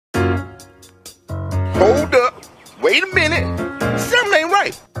Hold up. Wait a minute. Something ain't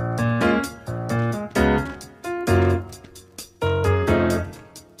right.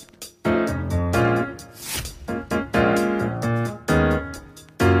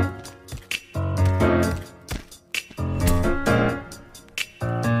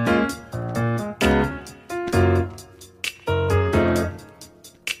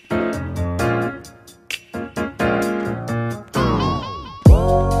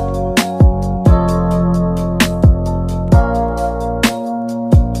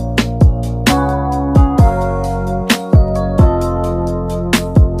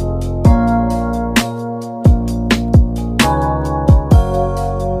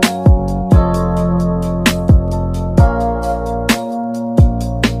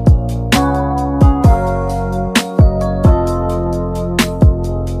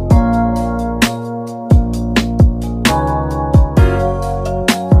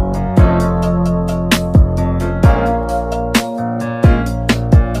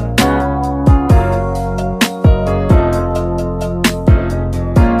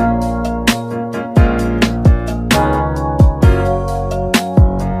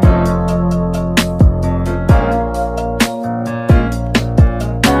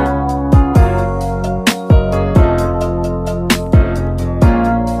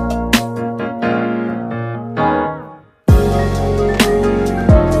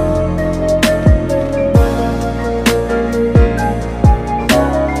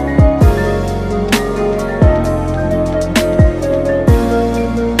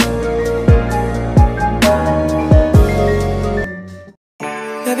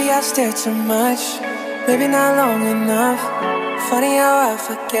 Stare too much, maybe not long enough. Funny how I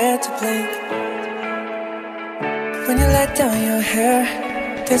forget to blink. When you let down your hair,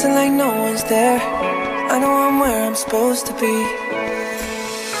 dancing like no one's there. I know I'm where I'm supposed to be.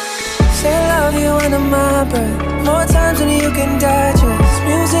 Say I love you under my breath, more times than you can digest.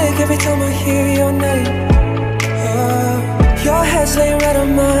 Music every time I hear your name. Oh, your head's laying right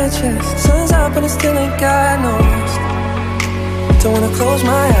on my chest. Sun's up and it still ain't got no rest. Don't wanna close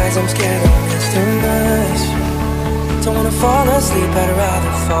my eyes, I'm scared of this too much. Don't wanna fall asleep, I'd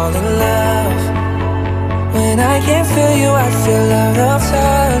rather fall in love. When I can't feel you, I feel out of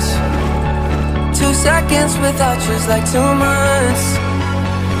touch. 2 seconds without you's like 2 months.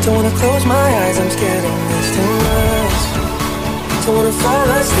 Don't wanna close my eyes, I'm scared of this too much. Don't wanna fall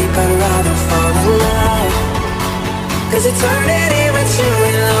asleep, I'd rather fall in love. 'Cause eternity with you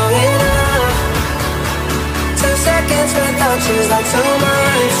ain't long enough. 2 seconds without you's like 2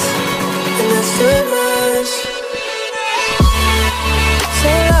 months, and that's too much.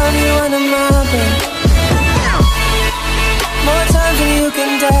 Say I love you under my breath, more times than you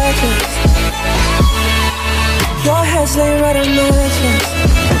can digest. Your head's laying right on my chest.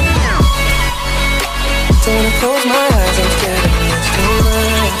 Don't wanna close my eyes, I'm scared of this too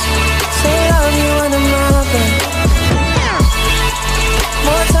much. Say I love you under my breath,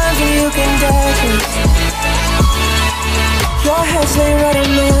 more times than you can digest. Your head's laying right on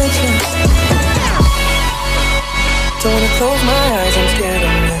my chest. Don't wanna close my eyes, I'm scared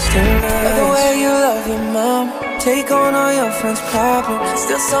of this too much. Love the way you love your mom, take on all your friends' problems,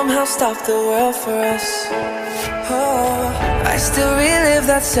 still somehow stop the world for us. Oh, I still relive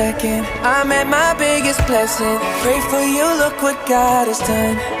that second I met my biggest blessing. Pray for you, look what God has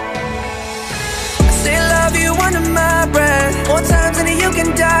done. I say love you under my breath, more times than you can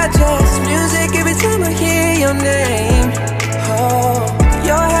digest. Music every time I hear your name. Oh,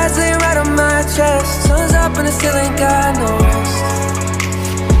 your head's laying right on my chest. Sun's up and it still ain't got no rest.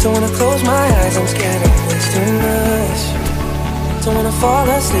 Don't wanna close my eyes, I'm scared of this too much. Don't wanna fall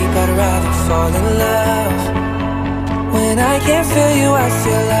asleep, I'd rather fall in love. When I can't feel you, I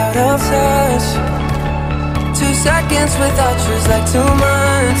feel out of touch. 2 seconds without you's like 2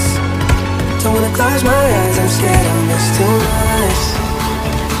 months. Don't wanna close my eyes, I'm scared of this too much.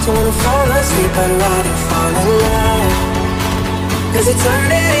 Don't wanna fall asleep, I'd rather fall in love. 'Cause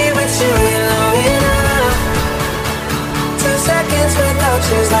eternity with you ain't long enough. 2 seconds without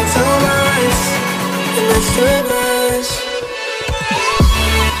you's like 2 months, and that's too much.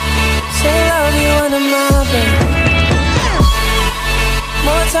 Say I love you under my breath,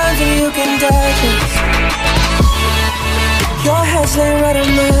 more times than you can digest. Your head's laying right on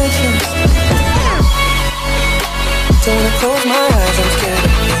my chest. Don't wanna close my eyes, I'm scared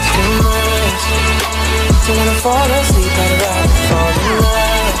of this too much. Don't wanna fall asleep, I'd rather fall in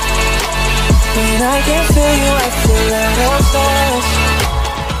love. When I can't feel you, I feel out of touch.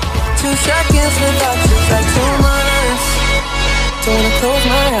 2 seconds without you's like 2 months. Don't wanna close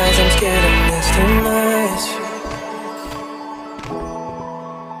my eyes, I'm scared of this too much.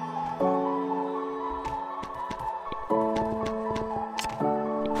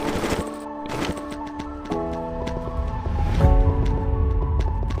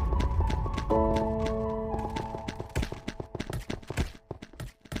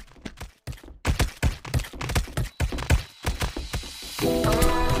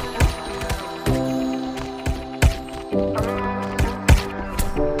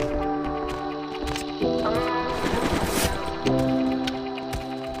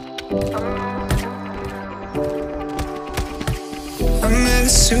 I met a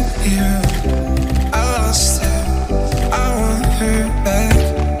superhero, I lost her, I want her back.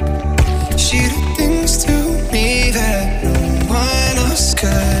 She did things to me that no one else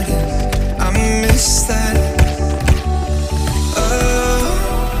could. I miss that.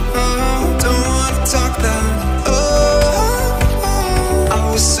 Oh, don't wanna talk about it. Oh, I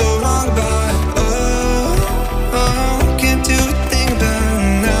was so wrong about it. Oh, can't do a thing about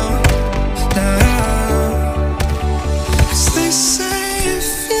it now. Cause they say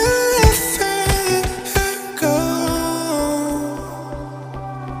if you let her go,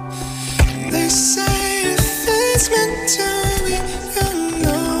 they say if it's meant to be, you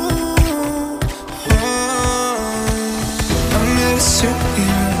know. I met a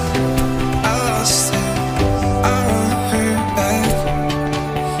superhero, I lost her, I want her back.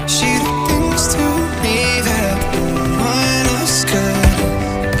 She did things to me that no one else could.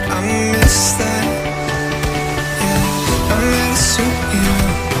 I miss that. Yeah, I met a superhero,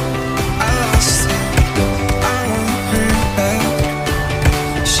 I lost her, I want her back.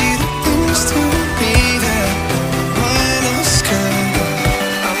 She did things to me that no one else could.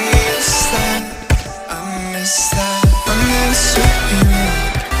 I miss that. I miss that. I met a superhero,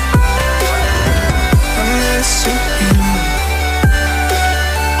 I met a superhero,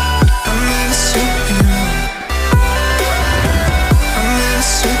 I met a superhero, I met a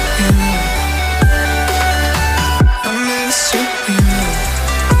superhero, I met a superhero,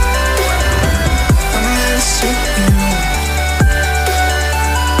 I met a superhero,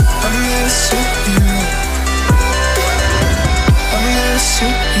 I met a superhero, I met a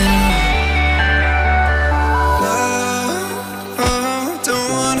superhero.